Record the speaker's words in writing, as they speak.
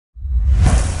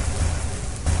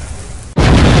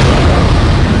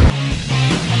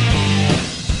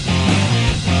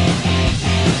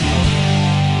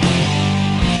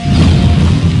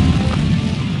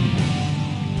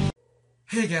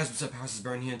guys, what's up?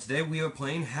 Houseisburning here, and today we are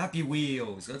playing Happy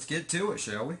Wheels. Let's get to it,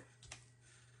 shall we?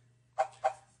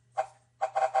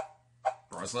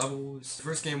 Browse levels. The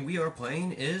first game we are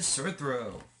playing is Sword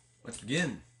Throw. Let's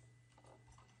begin.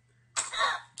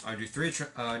 I do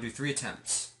three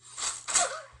attempts.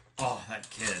 Oh, that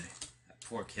kid. That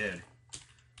poor kid.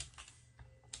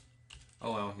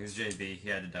 Oh well, here's JB. He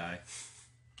had to die.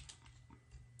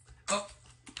 Oh!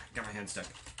 Got my hand stuck.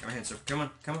 Got my hand stuck. Come on,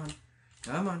 come on.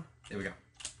 Come on. There we go.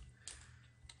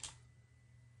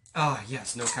 Ah,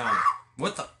 yes, no comment.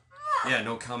 What the? Yeah,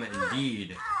 no comment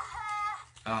indeed.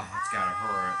 Ah, that's gotta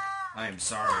hurt. I am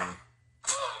sorry.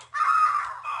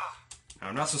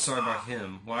 I'm not so sorry about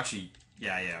him. Well, actually,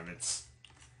 yeah, it's...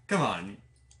 Come on.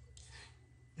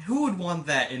 Who would want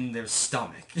that in their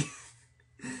stomach?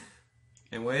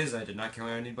 Anyways, I did not kill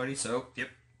anybody, so,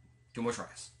 yep. 2 more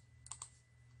tries.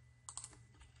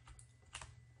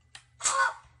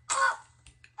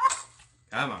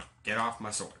 Come on, get off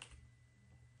my sword.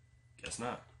 Guess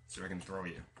not. So I can throw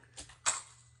you.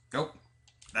 Nope.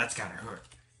 That's gotta hurt.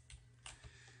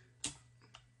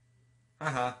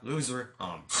 Haha, loser.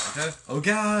 Okay. Oh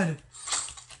god!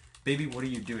 Baby, what are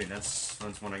you doing? That's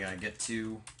one I gotta get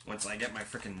to once I get my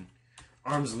frickin'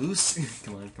 arms loose.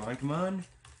 Come on, come on, come on.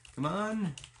 Come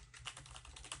on.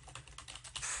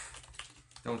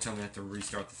 Don't tell me I have to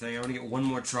restart the thing. I want to get one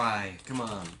more try. Come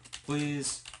on.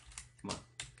 Please. Come on.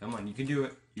 Come on. You can do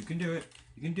it. You can do it.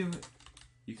 You can do it.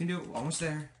 You can do it. Almost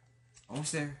there.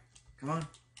 Almost there. Come on.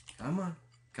 Come on.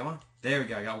 Come on. There we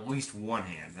go. I got at least one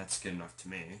hand. That's good enough to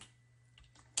me.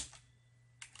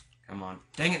 Come on.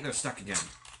 Dang it, they're stuck again.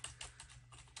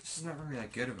 This is not really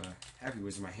that good of a... Happy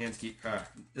Wheels, my hands keep...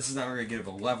 this is not really good of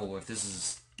a level if this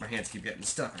is... My hands keep getting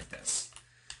stuck like this.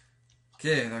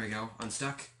 Okay, there we go.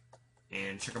 Unstuck.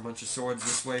 And chuck a bunch of swords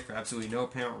this way for absolutely no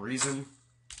apparent reason.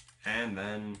 And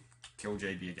then kill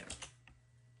JB again.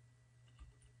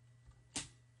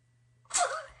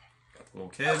 Got the little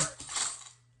kid.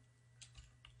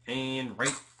 And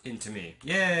right into me.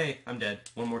 Yay! I'm dead.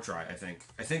 One more try, I think.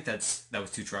 I think that was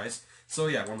 2 tries. So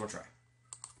yeah, one more try.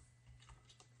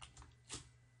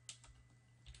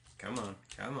 Come on.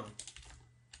 Come on.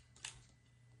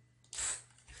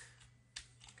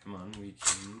 Come on, we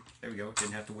can... There we go.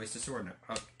 Didn't have to waste a sword now.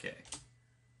 Okay.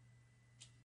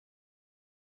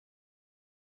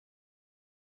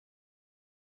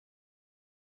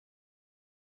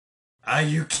 Are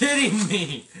you kidding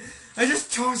me? I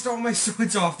just tossed all my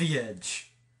swords off the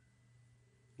edge.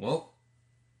 Well,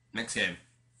 next game.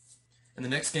 In the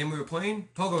next game we were playing,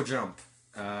 Pogo Jump.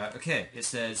 Okay, it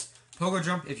says, Pogo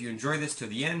Jump, if you enjoy this to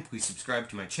the end, please subscribe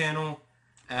to my channel.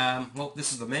 Well,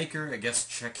 this is the maker. I guess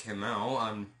check him out.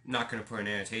 I'm not going to put an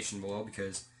annotation below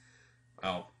because,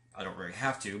 well, I don't really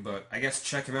have to, but I guess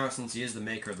check him out since he is the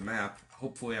maker of the map.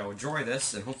 Hopefully I'll enjoy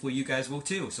this, and hopefully you guys will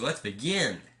too. So let's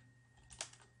begin.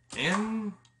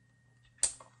 And...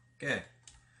 Okay.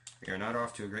 We are not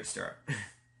off to a great start.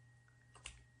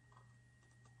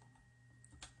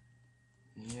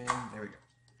 Yeah, there we go.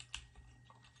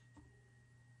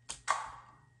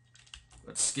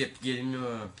 Let's skip getting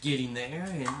there,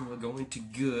 and we're going to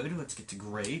good. Let's get to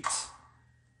great.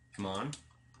 Come on.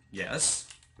 Yes.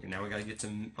 Now we gotta get to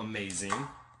amazing.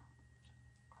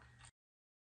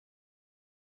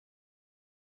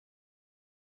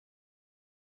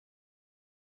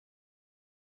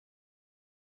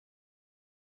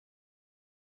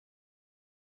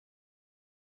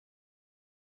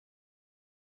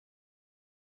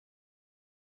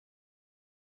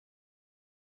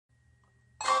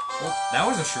 Well, that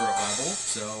was a short level,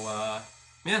 so,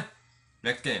 yeah.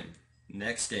 Next game.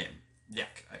 Next game.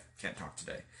 Yuck, I can't talk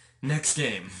today. Next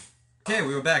game. Okay,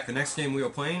 we were back. The next game we were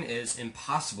playing is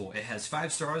Impossible. It has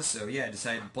 5 stars, so yeah, I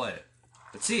decided to play it.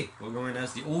 Let's see. We're going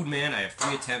as the old man. I have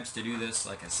 3 attempts to do this,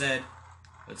 like I said.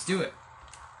 Let's do it.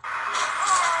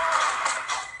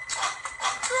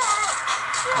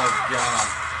 Oh, God.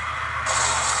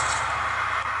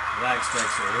 Lag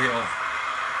strikes are real.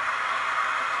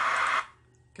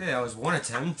 Okay, that was 1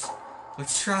 attempt.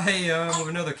 Let's try with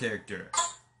another character.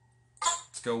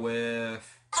 Let's go with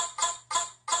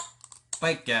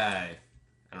Bike Guy.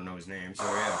 I don't know his name, so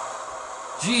yeah.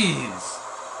 Jeez!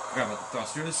 Forgot about the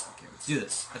thrusters. Okay, let's do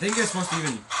this. I think you're supposed to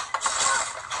even...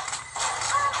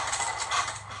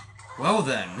 Well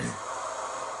then.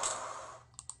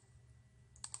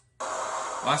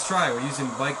 Last try, we're using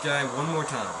Bike Guy one more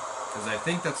time. Because I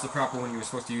think that's the proper one you were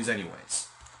supposed to use anyways.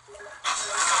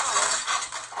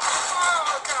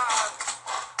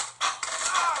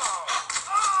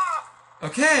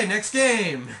 Okay, next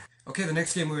game! Okay, the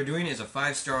next game we were doing is a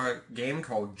 5-star game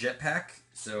called Jetpack.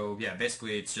 So, yeah,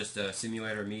 basically it's just a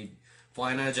simulator of me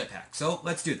flying on a jetpack. So,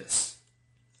 let's do this.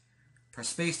 Press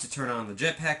space to turn on the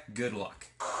jetpack. Good luck.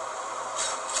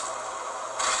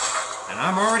 And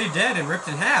I'm already dead and ripped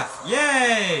in half.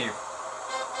 Yay!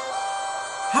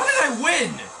 How did I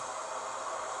win?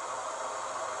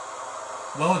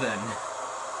 Well then.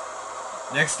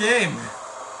 Next game.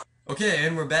 Okay,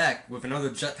 and we're back with another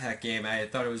jetpack game. I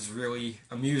thought it was really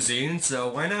amusing, so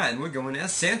why not? And we're going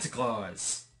as Santa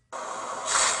Claus.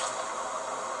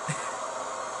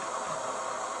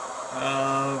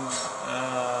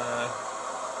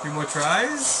 Few more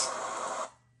tries?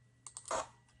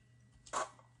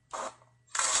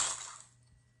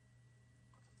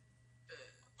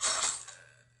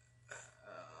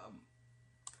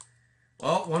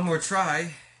 Well, one more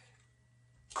try.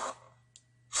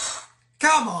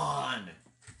 Come on!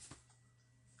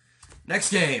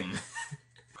 Next game.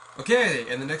 Okay,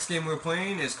 and the next game we're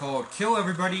playing is called Kill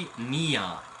Everybody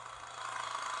Neon.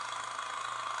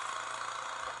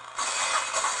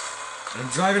 And I'm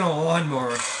driving a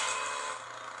lawnmower,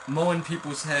 mowing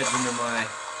people's heads into my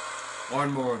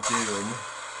lawnmower of doom.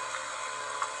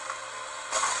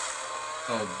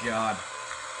 Oh god.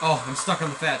 Oh, I'm stuck on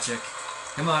the fat chick.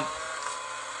 Come on.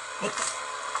 What the?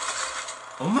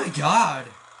 Oh my god.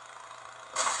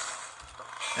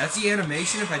 That's the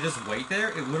animation. If I just wait there,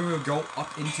 it literally will go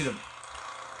up into the...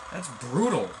 That's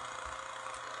brutal.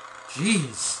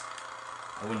 Jeez.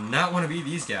 I would not want to be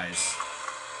these guys.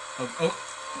 Oh,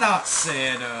 not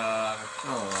Santa.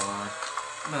 Oh,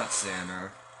 not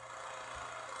Santa.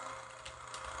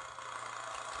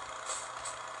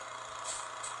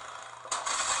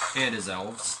 And his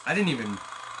elves. I didn't even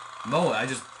mow it. I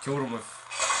just killed him with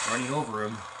running over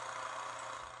him.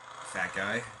 Fat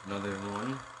guy. Another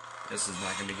one. This is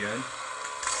not gonna be good.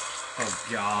 Oh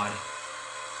god.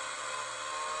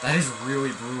 That is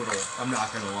really brutal. I'm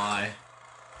not gonna lie.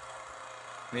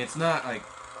 I mean, it's not, like,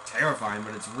 terrifying,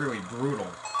 but it's really brutal.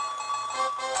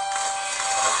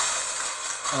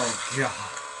 Oh god.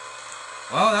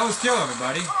 Well, that was Kill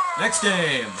Everybody. Next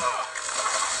game!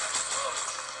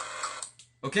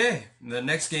 Okay, the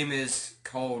next game is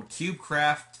called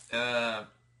CubeCraft. I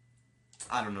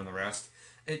don't know the rest.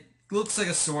 It looks like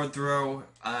a sword throw.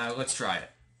 Let's try it.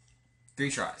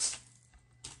 3 tries.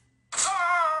 I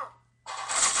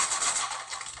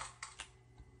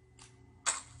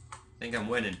think I'm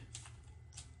winning.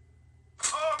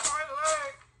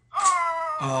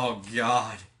 Oh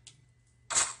god.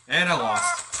 And I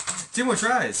lost. 2 more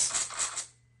tries.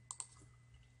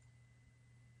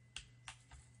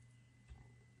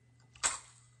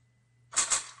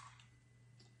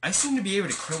 I seem to be able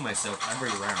to kill myself every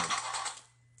round.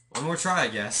 One more try, I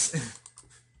guess.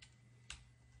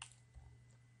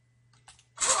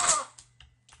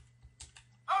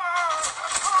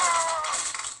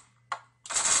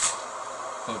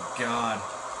 Oh god.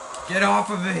 Get off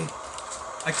of me!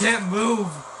 I can't move!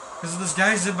 Because this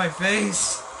guy's in my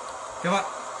face! Come on.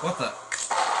 What the?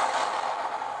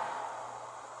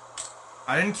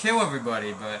 I didn't kill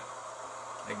everybody, but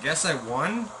I guess I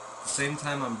won? At the same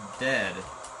time I'm dead.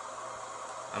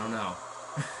 I don't know.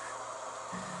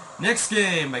 Next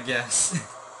game, I guess.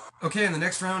 Okay, and the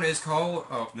next round is called...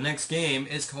 Oh, the next game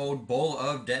is called Bowl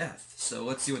of Death. So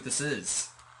let's see what this is.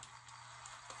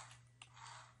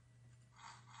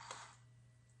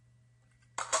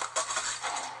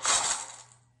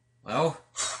 Well,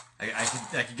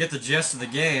 I could get the gist of the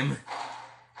game.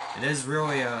 It is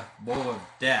really a bowl of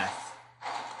death.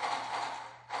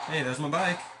 Hey, there's my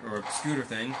bike, or a scooter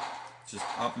thing. It's just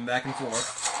hopping back and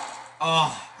forth.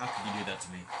 Oh, how could you do that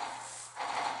to me?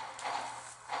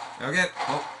 Okay,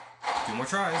 well, 2 more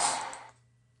tries.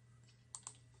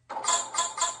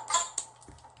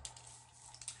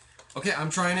 Okay, I'm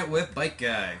trying it with Bike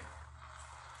Guy.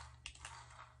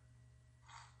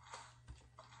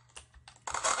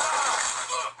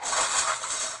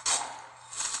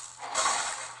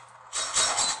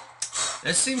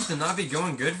 This seems to not be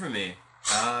going good for me.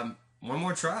 One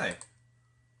more try.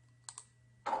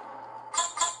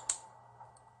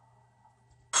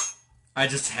 I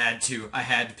just had to. I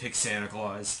had to pick Santa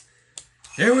Claus.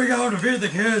 Here we go to feed the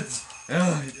kids.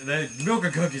 The milk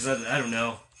and cookies, I don't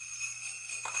know.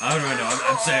 I don't know.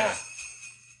 I'm Santa.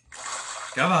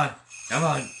 Come on. Come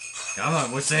on. Come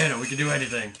on. We're Santa. We can do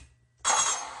anything.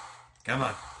 Come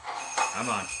on. Come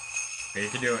on. We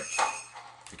can do it.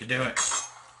 We can do it.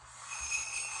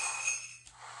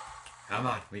 Come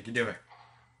on. We can do it.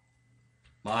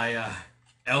 My,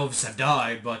 elves have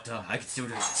died, but, I can still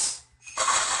do this.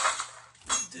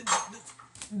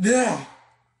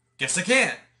 Guess I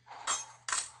can't.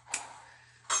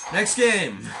 Next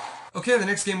game. Okay, the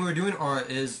next game we're doing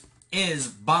is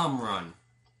Bomb Run.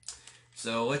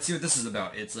 So let's see what this is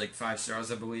about. It's like 5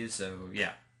 stars, I believe. So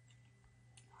yeah.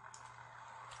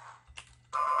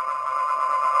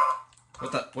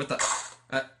 What the?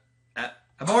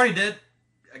 I'm already dead.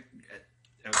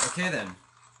 Okay then.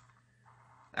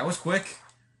 That was quick.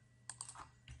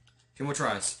 2 more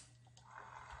tries.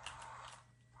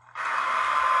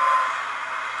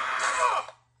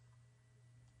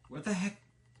 What the heck?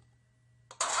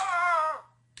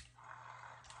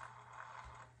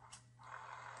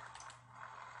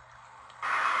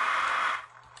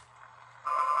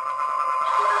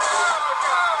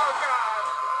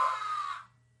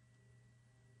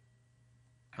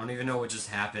 I don't even know what just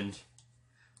happened.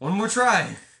 1 more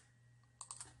try.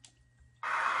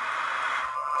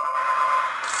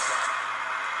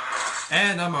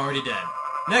 And I'm already dead.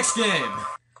 Next game.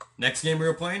 Next game we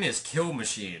were playing is Kill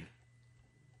Machine.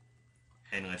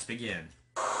 And let's begin.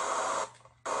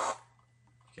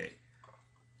 Okay.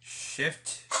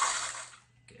 Shift.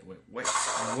 Okay, wait.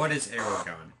 What is arrow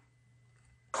gun?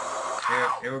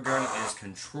 Arrow gun is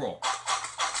control.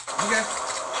 Okay.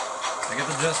 I get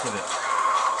the gist of it.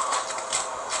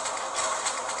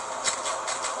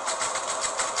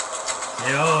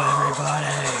 Kill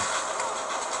everybody!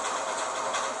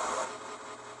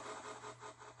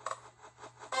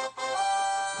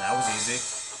 That was easy.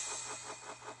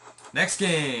 Next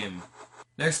game!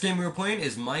 Next game we were playing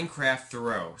is Minecraft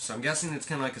Throw. So I'm guessing it's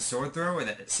kind of like a sword throw, or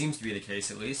that it seems to be the case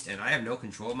at least, and I have no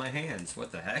control of my hands.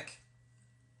 What the heck?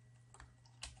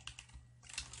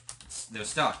 They're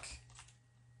stuck.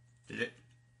 Did it?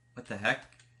 What the heck?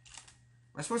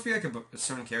 Am I supposed to be like a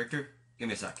certain character? Give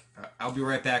me a sec. I'll be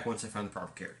right back once I found the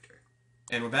proper character.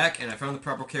 And we're back, and I found the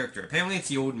proper character. Apparently it's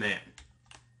the old man.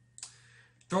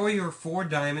 Throw your 4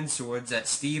 diamond swords at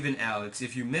Steve and Alex.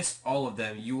 If you miss all of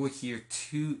them, you will hear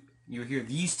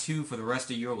these 2 for the rest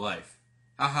of your life.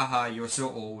 Ha ha ha, you're so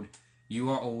old.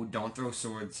 You are old, don't throw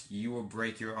swords. You will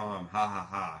break your arm. Ha ha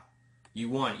ha. You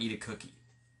won, eat a cookie.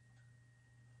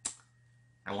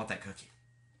 I want that cookie.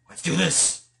 Let's do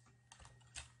this!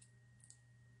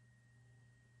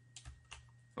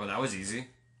 Oh, that was easy.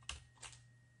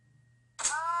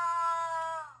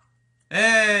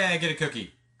 Hey, I get a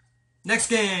cookie. Next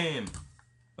game!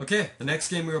 Okay, the next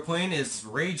game we were playing is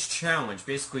Rage Challenge.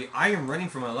 Basically, I am running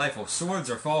for my life while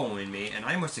swords are following me, and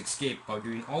I must escape by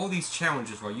doing all these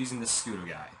challenges while using this scooter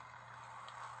guy.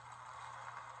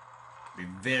 Be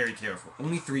very careful.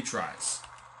 Only 3 tries.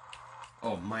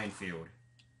 Oh, minefield.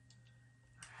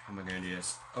 How am I gonna do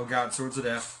this? Oh god, swords of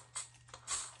death.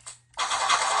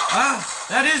 Ah!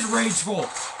 That is rageful!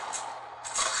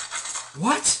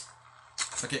 What?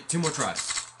 Okay, 2 more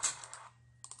tries.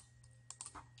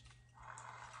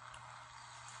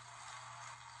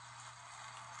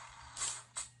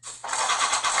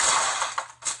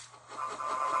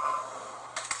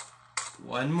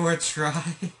 One more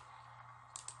try.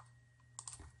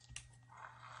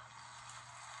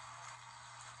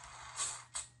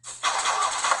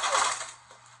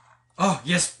 Oh,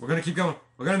 yes, we're gonna keep going.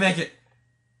 We're gonna make it.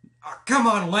 Oh, come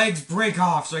on, legs, break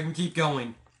off so I can keep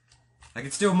going. I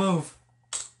can still move.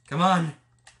 Come on.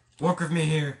 Work with me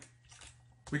here.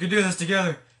 We can do this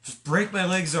together. Just break my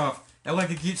legs off. That way I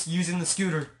can keep using the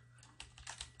scooter.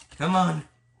 Come on.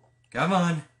 Come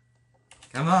on.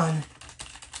 Come on.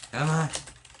 Come on.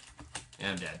 Yeah,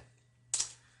 I'm dead.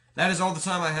 That is all the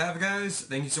time I have, guys.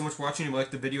 Thank you so much for watching. If you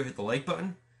liked the video, hit the like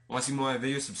button. Want to see more of my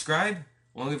videos, subscribe.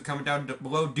 Want to leave a comment down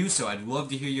below, do so. I'd love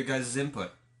to hear your guys'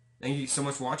 input. Thank you so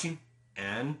much for watching,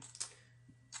 and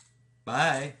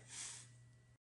bye.